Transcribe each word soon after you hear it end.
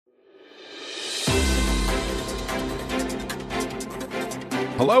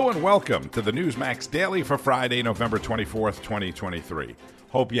Hello and welcome to the Newsmax Daily for Friday, November 24th, 2023.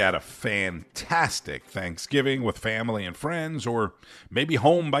 Hope you had a fantastic Thanksgiving with family and friends, or maybe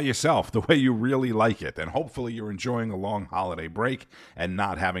home by yourself the way you really like it. And hopefully you're enjoying a long holiday break and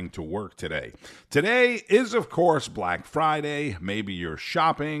not having to work today. Today is, of course, Black Friday. Maybe you're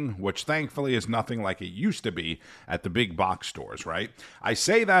shopping, which thankfully is nothing like it used to be at the big box stores, right? I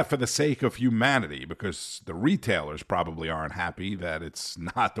say that for the sake of humanity because the retailers probably aren't happy that it's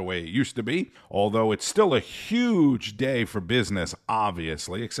not the way it used to be, although it's still a huge day for business, obviously.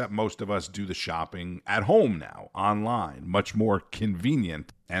 Except most of us do the shopping at home now, online. Much more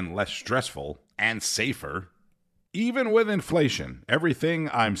convenient and less stressful and safer. Even with inflation, everything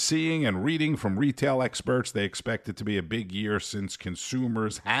I'm seeing and reading from retail experts, they expect it to be a big year since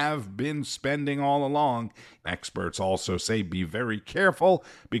consumers have been spending all along. Experts also say be very careful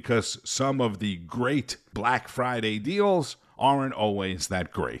because some of the great Black Friday deals aren't always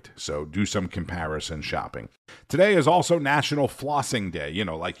that great, so do some comparison shopping. Today is also National Flossing Day,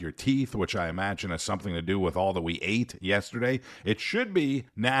 like your teeth, which I imagine has something to do with all that we ate yesterday. It should be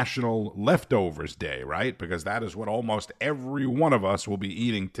National Leftovers Day, right? Because that is what almost every one of us will be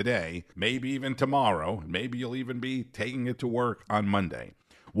eating today, maybe even tomorrow. Maybe you'll even be taking it to work on Monday.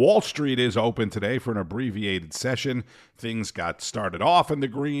 Wall Street is open today for an abbreviated session. Things got started off in the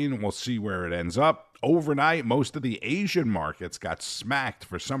green. We'll see where it ends up. Overnight, most of the Asian markets got smacked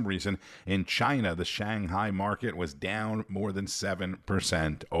for some reason. In China, the Shanghai market was down more than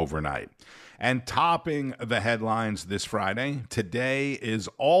 7% overnight. And topping the headlines this Friday, today is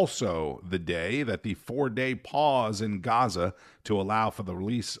also the day that the 4-day pause in Gaza to allow for the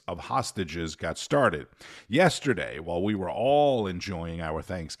release of hostages got started. Yesterday, while we were all enjoying our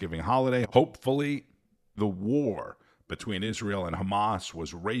Thanksgiving holiday, hopefully the war between Israel and Hamas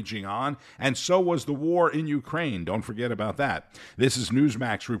was raging on, and so was the war in Ukraine. Don't forget about that. This is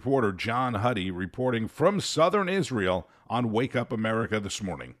Newsmax reporter John Huddy reporting from southern Israel on Wake Up America this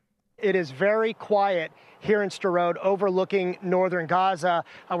morning. It is very quiet here in Sderot overlooking northern Gaza.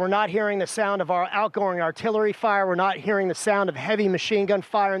 We're not hearing the sound of our outgoing artillery fire. We're not hearing the sound of heavy machine gun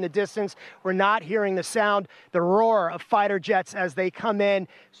fire in the distance. We're not hearing the roar of fighter jets as they come in,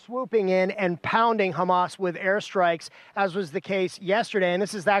 swooping in and pounding Hamas with airstrikes, as was the case yesterday. And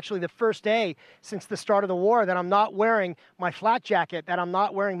this is actually the first day since the start of the war that I'm not wearing my flak jacket, that I'm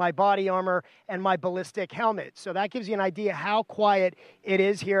not wearing my body armor and my ballistic helmet. So that gives you an idea how quiet it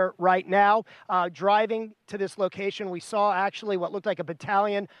is here right now. Driving to this location, we saw actually what looked like a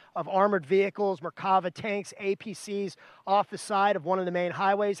battalion of armored vehicles, Merkava tanks, APCs off the side of one of the main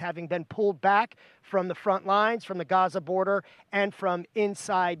highways, having been pulled back from the front lines, from the Gaza border, and from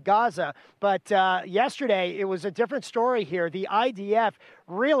inside Gaza. But yesterday, it was a different story here. The IDF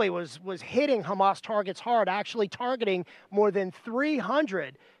really was hitting Hamas targets hard, actually targeting more than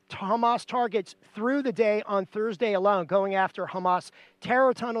 300 Hamas targets through the day on Thursday alone, going after Hamas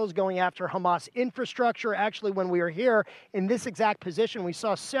terror tunnels, going after Hamas infrastructure. Actually, when we were here in this exact position, we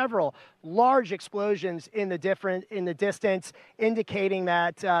saw several large explosions in the distance, indicating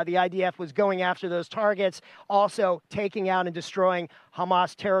that the IDF was going after those targets, also taking out and destroying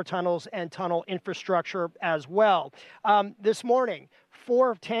Hamas terror tunnels and tunnel infrastructure as well. This morning,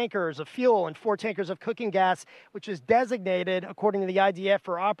 4 tankers of fuel and 4 tankers of cooking gas, which is designated, according to the IDF,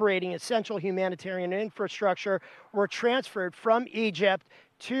 for operating essential humanitarian infrastructure, were transferred from Egypt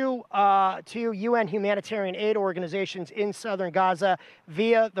to UN humanitarian aid organizations in southern Gaza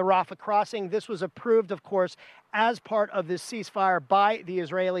via the Rafah crossing. This was approved, of course, as part of this ceasefire by the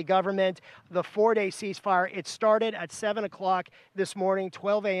Israeli government. The 4-day ceasefire, it started at 7 o'clock this morning,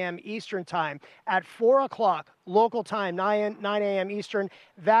 12 a.m. Eastern time. At 4 o'clock local time, 9 a.m. Eastern,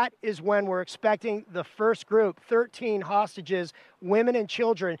 that is when we're expecting the first group, 13 hostages, women and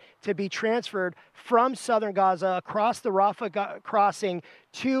children, to be transferred from southern Gaza across the Rafah crossing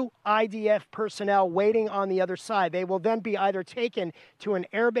to IDF personnel waiting on the other side. They will then be either taken to an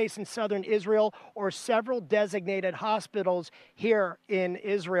airbase in southern Israel or several designated hospitals here in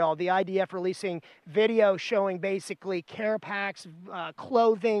Israel. The IDF releasing video showing basically care packs,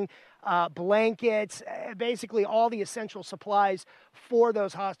 clothing, blankets, basically all the essential supplies for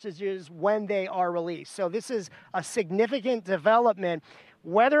those hostages when they are released. So this is a significant development.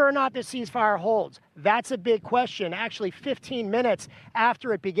 Whether or not the ceasefire holds, that's a big question. Actually, 15 minutes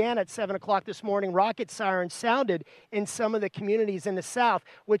after it began at 7 o'clock this morning, rocket sirens sounded in some of the communities in the south,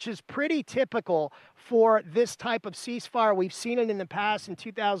 which is pretty typical for this type of ceasefire. We've seen it in the past in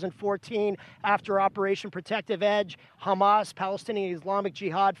 2014 after Operation Protective Edge. Hamas, Palestinian Islamic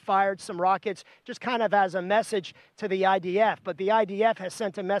Jihad, fired some rockets just kind of as a message to the IDF. But the IDF has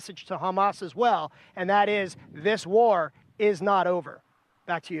sent a message to Hamas as well, and that is this war is not over.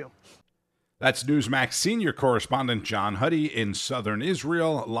 Back to you. That's Newsmax senior correspondent John Huddy in southern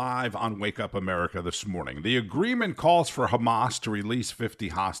Israel, live on Wake Up America this morning. The agreement calls for Hamas to release 50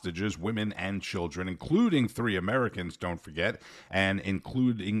 hostages, women and children, including 3 Americans, don't forget, and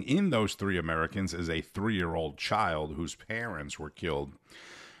including in those 3 Americans is a 3-year-old child whose parents were killed.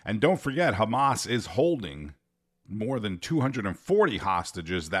 And don't forget, Hamas is holding more than 240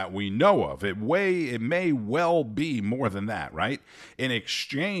 hostages that we know of. It may well be more than that, right? In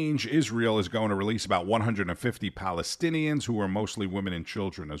exchange, Israel is going to release about 150 Palestinians, who are mostly women and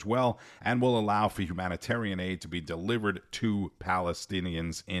children as well, and will allow for humanitarian aid to be delivered to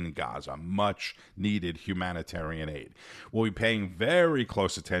Palestinians in Gaza. Much needed humanitarian aid. We'll be paying very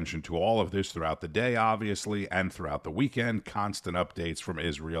close attention to all of this throughout the day, obviously, and throughout the weekend. Constant updates from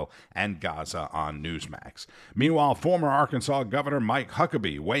Israel and Gaza on Newsmax. Meanwhile, former Arkansas Governor Mike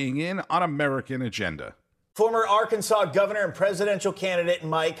Huckabee weighing in on American Agenda. Former Arkansas Governor and presidential candidate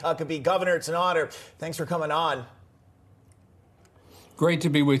Mike Huckabee. Governor, it's an honor. Thanks for coming on. Great to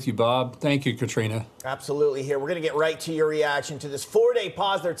be with you, Bob. Thank you, Katrina. Absolutely. Here, we're going to get right to your reaction to this 4-day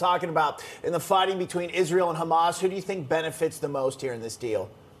pause they're talking about in the fighting between Israel and Hamas. Who do you think benefits the most here in this deal?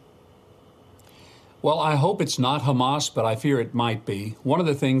 Well, I hope it's not Hamas, but I fear it might be. One of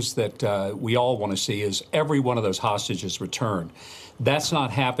the things that we all want to see is every one of those hostages returned. That's not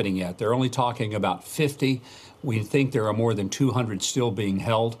happening yet. They're only talking about 50. We think there are more than 200 still being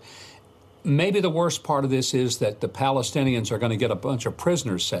held. Maybe the worst part of this is that the Palestinians are going to get a bunch of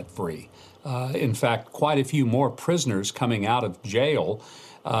prisoners set free. In fact, quite a few more prisoners coming out of jail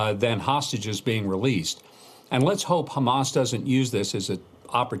than hostages being released. And let's hope Hamas doesn't use this as an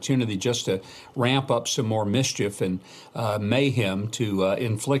opportunity just to ramp up some more mischief and mayhem to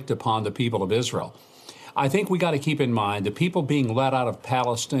inflict upon the people of Israel. I think we got to keep in mind the people being let out of the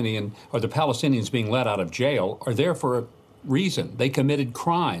Palestinians being let out of jail are there for a reason. They committed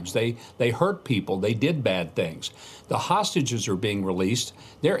crimes. They hurt people. They did bad things. The hostages are being released.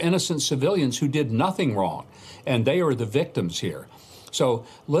 They're innocent civilians who did nothing wrong, and they are the victims here. So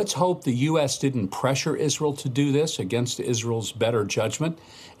let's hope the U.S. didn't pressure Israel to do this against Israel's better judgment.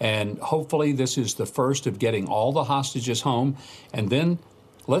 And hopefully this is the first of getting all the hostages home. And then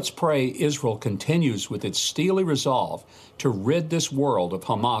let's pray Israel continues with its steely resolve to rid this world of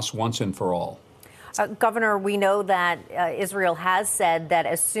Hamas once and for all. Governor, we know that Israel has said that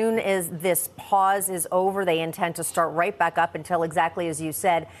as soon as this pause is over, they intend to start right back up until, exactly as you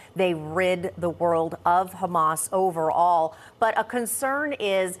said, they rid the world of Hamas overall. But a concern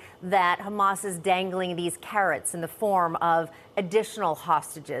is that Hamas is dangling these carrots in the form of additional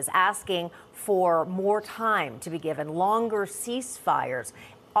hostages, asking for more time to be given, longer ceasefires.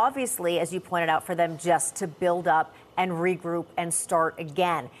 Obviously, as you pointed out, for them just to build up and regroup and start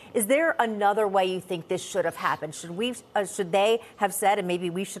again. Is there another way you think this should have happened? Should they have said, and maybe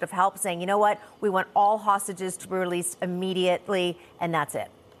we should have helped, saying, you know what, we want all hostages to be released immediately, and that's it?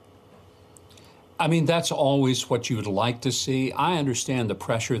 I mean, that's always what you would like to see. I understand the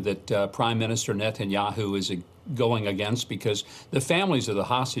pressure that Prime Minister Netanyahu is going against, because the families of the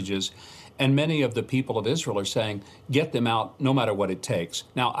hostages and many of the people of Israel are saying, get them out no matter what it takes.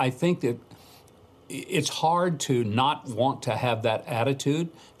 Now, I think that it's hard to not want to have that attitude,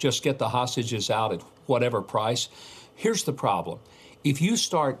 just get the hostages out at whatever price. Here's the problem. If you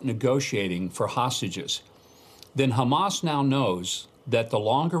start negotiating for hostages, then Hamas now knows that the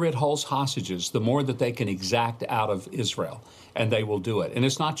longer it holds hostages, the more that they can exact out of Israel, and they will do it. And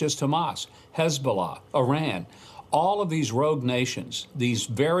it's not just Hamas, Hezbollah, Iran, all of these rogue nations, these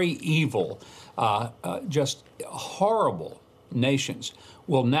very evil, just horrible nations,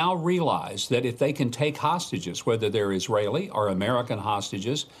 will now realize that if they can take hostages, whether they're Israeli or American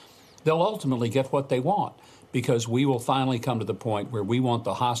hostages, they'll ultimately get what they want, because we will finally come to the point where we want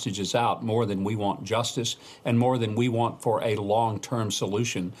the hostages out more than we want justice and more than we want for a long-term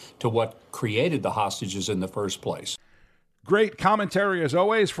solution to what created the hostages in the first place. Great commentary, as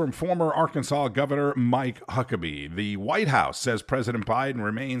always, from former Arkansas Governor Mike Huckabee. The White House says President Biden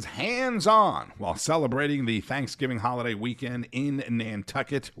remains hands-on while celebrating the Thanksgiving holiday weekend in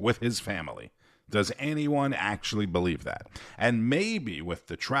Nantucket with his family. Does anyone actually believe that? And maybe with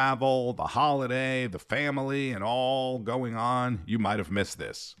the travel, the holiday, the family, and all going on, you might have missed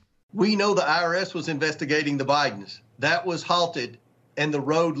this. We know the IRS was investigating the Bidens. That was halted, and the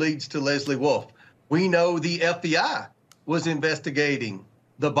road leads to Leslie Wolf. We know the FBI was investigating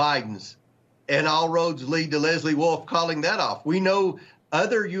the Bidens, and all roads lead to Leslie Wolf calling that off. We know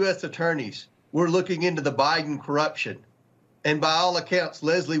other U.S. attorneys were looking into the Biden corruption, and by all accounts,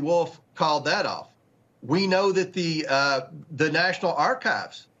 Leslie Wolf called that off. We know that the National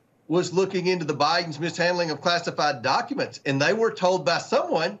Archives was looking into the Biden's mishandling of classified documents, and they were told by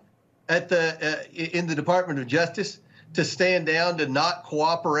someone at in the Department of Justice to stand down, to not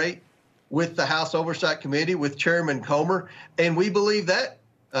cooperate with the House Oversight Committee, with Chairman Comer, and we believe that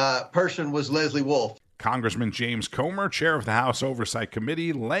person was Leslie Wolf. Congressman James Comer, chair of the House Oversight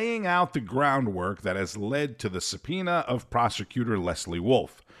Committee, laying out the groundwork that has led to the subpoena of prosecutor Leslie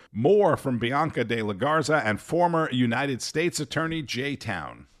Wolf. More from Bianca de la Garza and former United States Attorney Jay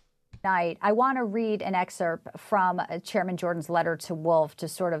Town. I want to read an excerpt from Chairman Jordan's letter to Wolf to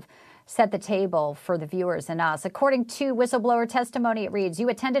sort of set the table for the viewers and us. According to whistleblower testimony, it reads, "You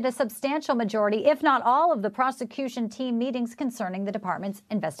attended a substantial majority, if not all, of the prosecution team meetings concerning the department's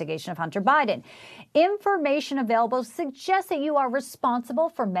investigation of Hunter Biden. Information available suggests that you are responsible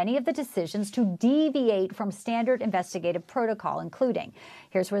for many of the decisions to deviate from standard investigative protocol, including,"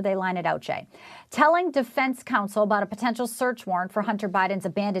 here's where they line it out, Jay, "telling defense counsel about a potential search warrant for Hunter Biden's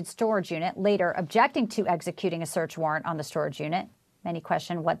abandoned storage unit, later objecting to executing a search warrant on the storage unit." Many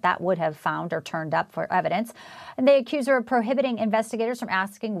question what that would have found or turned up for evidence. And they accuse her of prohibiting investigators from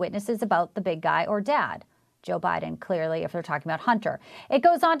asking witnesses about the big guy or dad. Joe Biden, clearly, if they're talking about Hunter. It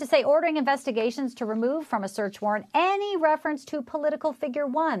goes on to say ordering investigations to remove from a search warrant any reference to political figure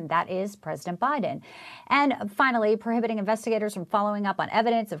one, that is President Biden. And finally, prohibiting investigators from following up on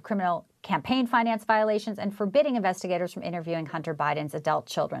evidence of criminal campaign finance violations and forbidding investigators from interviewing Hunter Biden's adult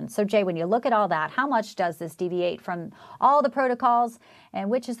children. So, Jay, when you look at all that, how much does this deviate from all the protocols, and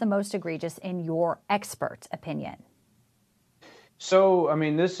which is the most egregious in your expert opinion? So, I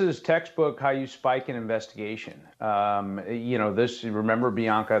mean, this is textbook how you spike an investigation. Remember,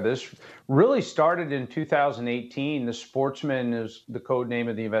 Bianca, this really started in 2018. The Sportsman is the code name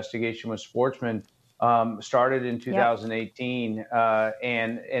of the investigation was Sportsman. Started in 2018,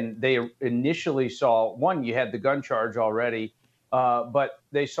 and they initially saw, one, you had the gun charge already, but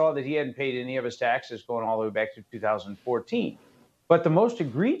they saw that he hadn't paid any of his taxes going all the way back to 2014. But the most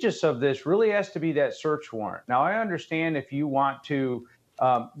egregious of this really has to be that search warrant. Now, I understand if you want to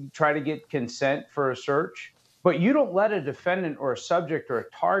try to get consent for a search, but you don't let a defendant or a subject or a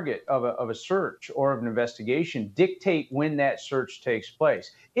target of a search or of an investigation dictate when that search takes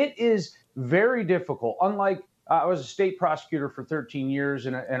place. It is very difficult. Unlike I was a state prosecutor for 13 years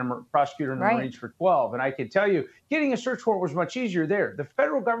and a prosecutor in the Marines for 12. And I can tell you, getting a search warrant was much easier there. The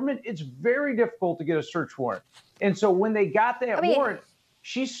federal government, it's very difficult to get a search warrant. And so when they got that warrant,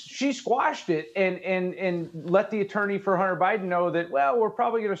 she squashed it and let the attorney for Hunter Biden know that, well, we're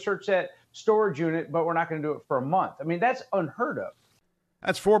probably going to search that storage unit, but we're not going to do it for a month. I mean, that's unheard of.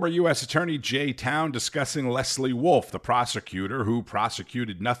 That's former U.S. Attorney Jay Town discussing Leslie Wolf, the prosecutor who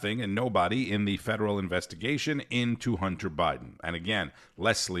prosecuted nothing and nobody in the federal investigation into Hunter Biden. And again,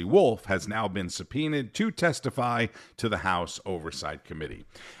 Leslie Wolf has now been subpoenaed to testify to the House Oversight Committee.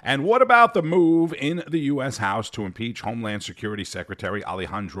 And what about the move in the U.S. House to impeach Homeland Security Secretary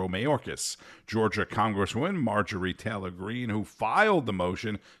Alejandro Mayorkas? Georgia Congresswoman Marjorie Taylor Greene, who filed the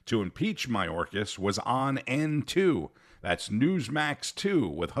motion to impeach Mayorkas, was on N2. That's Newsmax 2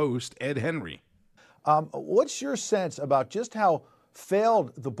 with host Ed Henry. What's your sense about just how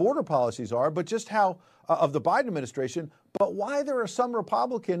failed the border policies are, but just how of the Biden administration, but why there are some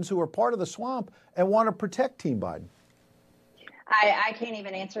Republicans who are part of the swamp and want to protect Team Biden? I can't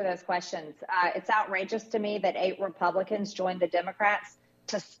even answer those questions. It's outrageous to me that 8 Republicans joined the Democrats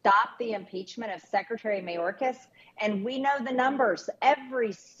to stop the impeachment of Secretary Mayorkas. And we know the numbers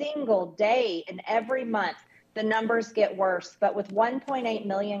every single day and every month. The numbers get worse, but with 1.8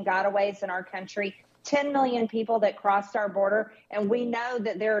 million gotaways in our country, 10 million people that crossed our border, and we know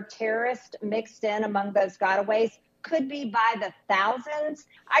that there are terrorists mixed in among those gotaways, could be by the thousands.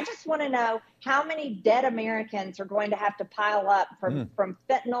 I just want to know how many dead Americans are going to have to pile up from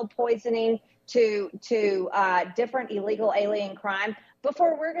fentanyl poisoning to different illegal alien crime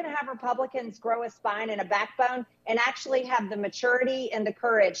before we're going to have Republicans grow a spine and a backbone and actually have the maturity and the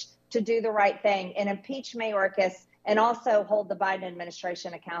courage to do the right thing and impeach Mayorkas and also hold the Biden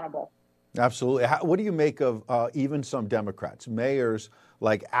administration accountable. Absolutely. What do you make of even some Democrats, mayors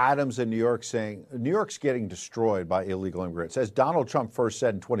like Adams in New York, saying New York's getting destroyed by illegal immigrants? As Donald Trump first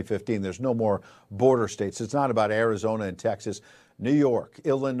said in 2015, there's no more border states. It's not about Arizona and Texas. New York,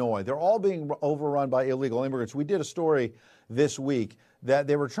 Illinois, they're all being overrun by illegal immigrants. We did a story this week that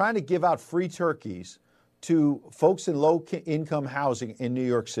they were trying to give out free turkeys to folks in low-income housing in New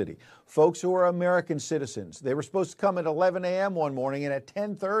York City, folks who are American citizens. They were supposed to come at 11 a.m. one morning, and at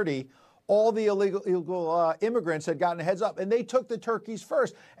 10:30, all the illegal immigrants had gotten a heads up, and they took the turkeys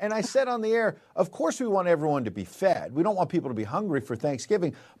first. And I said on the air, of course we want everyone to be fed. We don't want people to be hungry for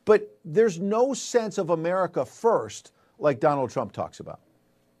Thanksgiving, but there's no sense of America first like Donald Trump talks about.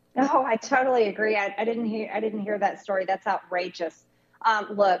 No, I totally agree. I didn't hear that story. That's outrageous.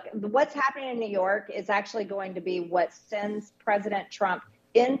 Look, what's happening in New York is actually going to be what sends President Trump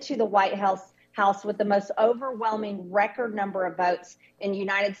into the White House with the most overwhelming record number of votes in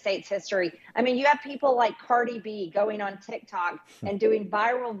United States history. I mean, you have people like Cardi B going on TikTok and doing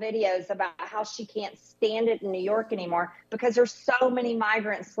viral videos about how she can't stand it in New York anymore because there's so many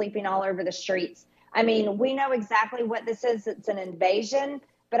migrants sleeping all over the streets. I mean, we know exactly what this is. It's an invasion.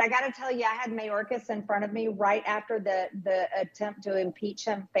 But I got to tell you, I had Mayorkas in front of me right after the attempt to impeach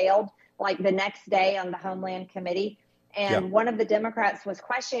him failed, like the next day on the Homeland Committee. And one of the Democrats was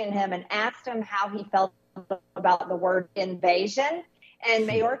questioning him and asked him how he felt about the word invasion. And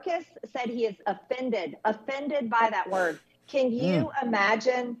Mayorkas said he is offended by that word. Can you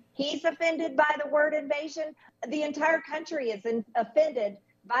imagine? He's offended by the word invasion. The entire country is offended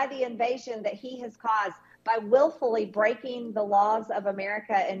by the invasion that he has caused by willfully breaking the laws of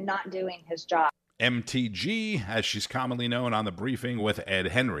America and not doing his job. MTG, as she's commonly known on The Briefing with Ed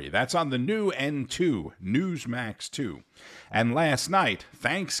Henry. That's on the new N2, Newsmax 2. And last night,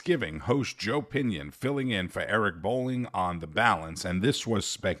 Thanksgiving, host Joe Pinion filling in for Eric Bolling on The Balance, and this was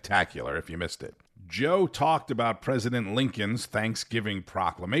spectacular if you missed it. Joe talked about President Lincoln's Thanksgiving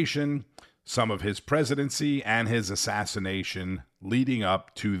proclamation, some of his presidency, and his assassination leading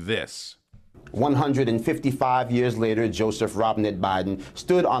up to this. 155 years later, Joseph Robinette Biden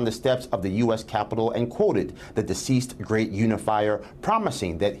stood on the steps of the U.S. Capitol and quoted the deceased great unifier,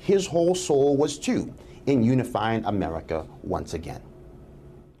 promising that his whole soul was too in unifying America once again.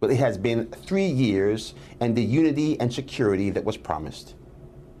 But it has been 3 years, and the unity and security that was promised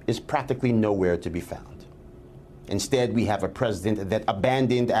is practically nowhere to be found. Instead, we have a president that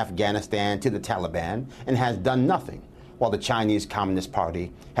abandoned Afghanistan to the Taliban and has done nothing, while the Chinese Communist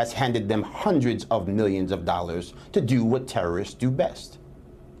Party has handed them hundreds of millions of dollars to do what terrorists do best: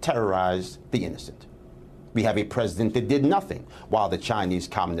 terrorize the innocent. We have a president that did nothing, while the Chinese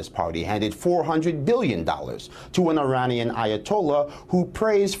Communist Party handed $400 billion to an Iranian Ayatollah who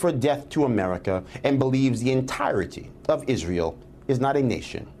prays for death to America and believes the entirety of Israel is not a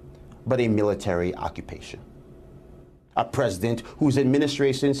nation, but a military occupation. A president whose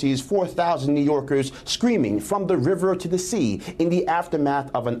administration sees 4,000 New Yorkers screaming from the river to the sea in the aftermath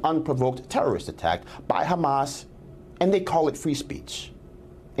of an unprovoked terrorist attack by Hamas, and they call it free speech.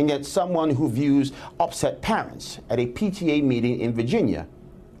 And yet someone who views upset parents at a PTA meeting in Virginia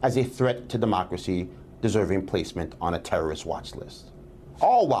as a threat to democracy deserving placement on a terrorist watch list.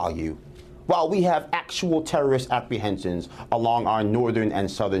 All while we have actual terrorist apprehensions along our northern and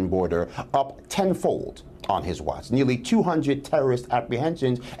southern border up tenfold on his watch. Nearly 200 terrorist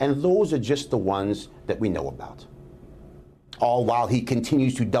apprehensions, and those are just the ones that we know about. All while he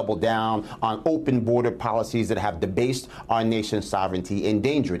continues to double down on open border policies that have debased our nation's sovereignty,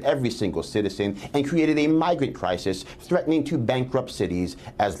 endangered every single citizen, and created a migrant crisis threatening to bankrupt cities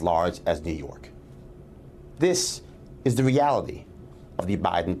as large as New York. This is the reality of the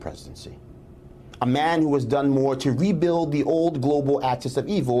Biden presidency. A man who has done more to rebuild the old global axis of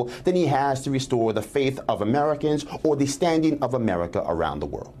evil than he has to restore the faith of Americans or the standing of America around the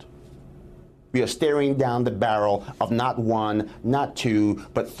world. We are staring down the barrel of not one, not two,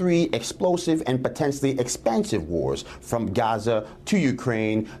 but 3 explosive and potentially expansive wars, from Gaza to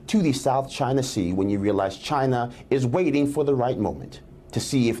Ukraine to the South China Sea, when you realize China is waiting for the right moment to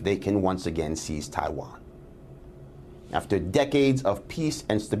see if they can once again seize Taiwan. After decades of peace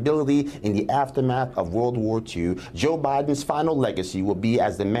and stability in the aftermath of World War II, Joe Biden's final legacy will be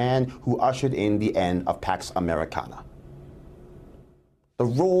as the man who ushered in the end of Pax Americana. The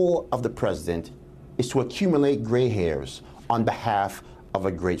role of the president is to accumulate gray hairs on behalf of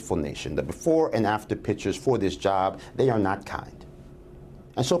a grateful nation. The before and after pictures for this job, they are not kind.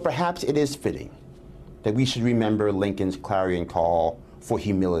 And so perhaps it is fitting that we should remember Lincoln's clarion call for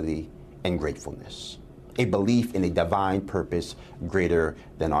humility and gratefulness, a belief in a divine purpose greater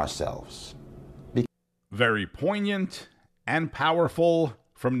than ourselves. Very poignant and powerful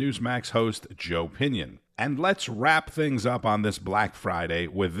from Newsmax host Joe Pinion. And let's wrap things up on this Black Friday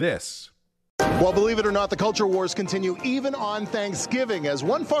with this. Well, believe it or not, the culture wars continue even on Thanksgiving, as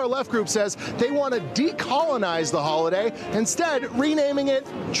one far-left group says they want to decolonize the holiday, instead renaming it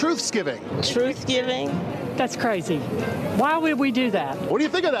Truthsgiving. Truthsgiving? That's crazy. Why would we do that? What do you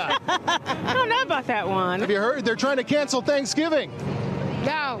think of that? I don't know about that one. Have you heard? They're trying to cancel Thanksgiving.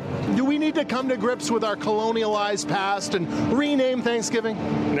 No. Do we need to come to grips with our colonialized past and rename Thanksgiving?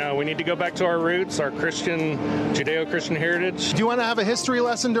 No, we need to go back to our roots, our Christian, Judeo-Christian heritage. Do you want to have a history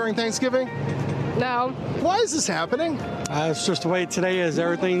lesson during Thanksgiving? No. Why is this happening? It's just the way today is.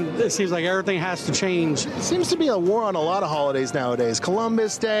 It seems like everything has to change. It seems to be a war on a lot of holidays nowadays.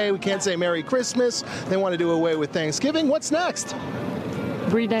 Columbus Day, we can't say Merry Christmas. They want to do away with Thanksgiving. What's next?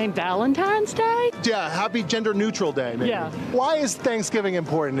 Rename Valentine's Day? Yeah, Happy Gender Neutral Day, maybe. Yeah. Why is Thanksgiving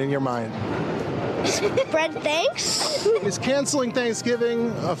important in your mind? Spread thanks. Is canceling Thanksgiving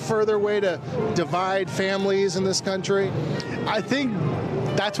a further way to divide families in this country? I think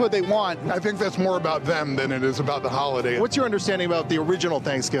that's what they want. I think that's more about them than it is about the holiday. What's your understanding about the original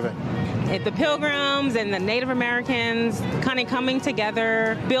Thanksgiving? The Pilgrims and the Native Americans kind of coming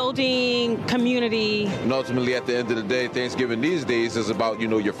together, building community. And ultimately, at the end of the day, Thanksgiving these days is about,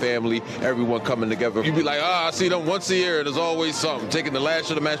 your family, everyone coming together. You'd be like, I see them once a year, and there's always something, taking the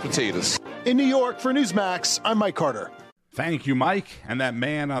last of the mashed potatoes. In New York, for Newsmax, I'm Mike Carter. Thank you, Mike. And that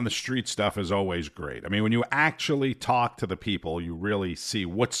man on the street stuff is always great. I mean, when you actually talk to the people, you really see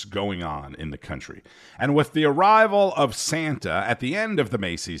what's going on in the country. And with the arrival of Santa at the end of the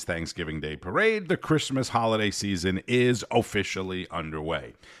Macy's Thanksgiving Day Parade, the Christmas holiday season is officially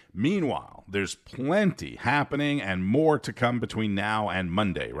underway. Meanwhile, there's plenty happening and more to come between now and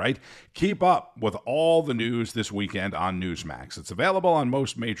Monday, right? Keep up with all the news this weekend on Newsmax. It's available on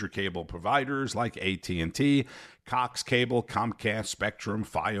most major cable providers like AT&T, Cox Cable, Comcast, Spectrum,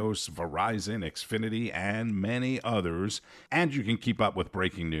 Fios, Verizon, Xfinity, and many others. And you can keep up with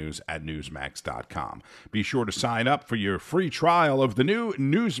breaking news at Newsmax.com. Be sure to sign up for your free trial of the new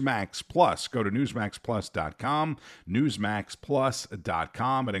Newsmax Plus. Go to NewsmaxPlus.com,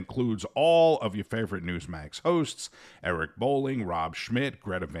 NewsmaxPlus.com. It includes all of your favorite Newsmax hosts, Eric Bowling, Rob Schmidt,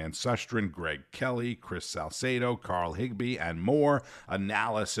 Greta Van Susteren, Greg Kelly, Chris Salcedo, Carl Higbee, and more.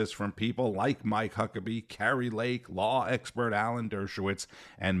 Analysis from people like Mike Huckabee, Carrie Lake, law expert Alan Dershowitz,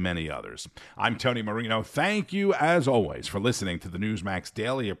 and many others. I'm Tony Marino. Thank you, as always, for listening to the Newsmax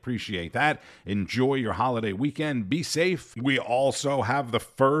Daily. Appreciate that. Enjoy your holiday weekend. Be safe. We also have the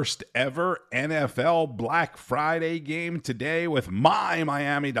first ever NFL Black Friday game today with my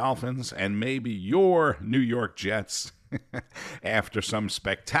Miami Dolphins and maybe your New York Jets after some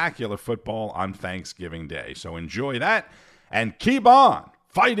spectacular football on Thanksgiving Day. So enjoy that and keep on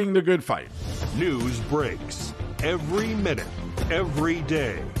fighting the good fight. News breaks every minute, every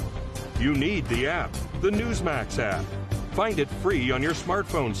day. You need the app, the Newsmax app. Find it free on your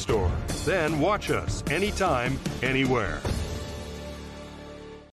smartphone store. Then watch us anytime, anywhere.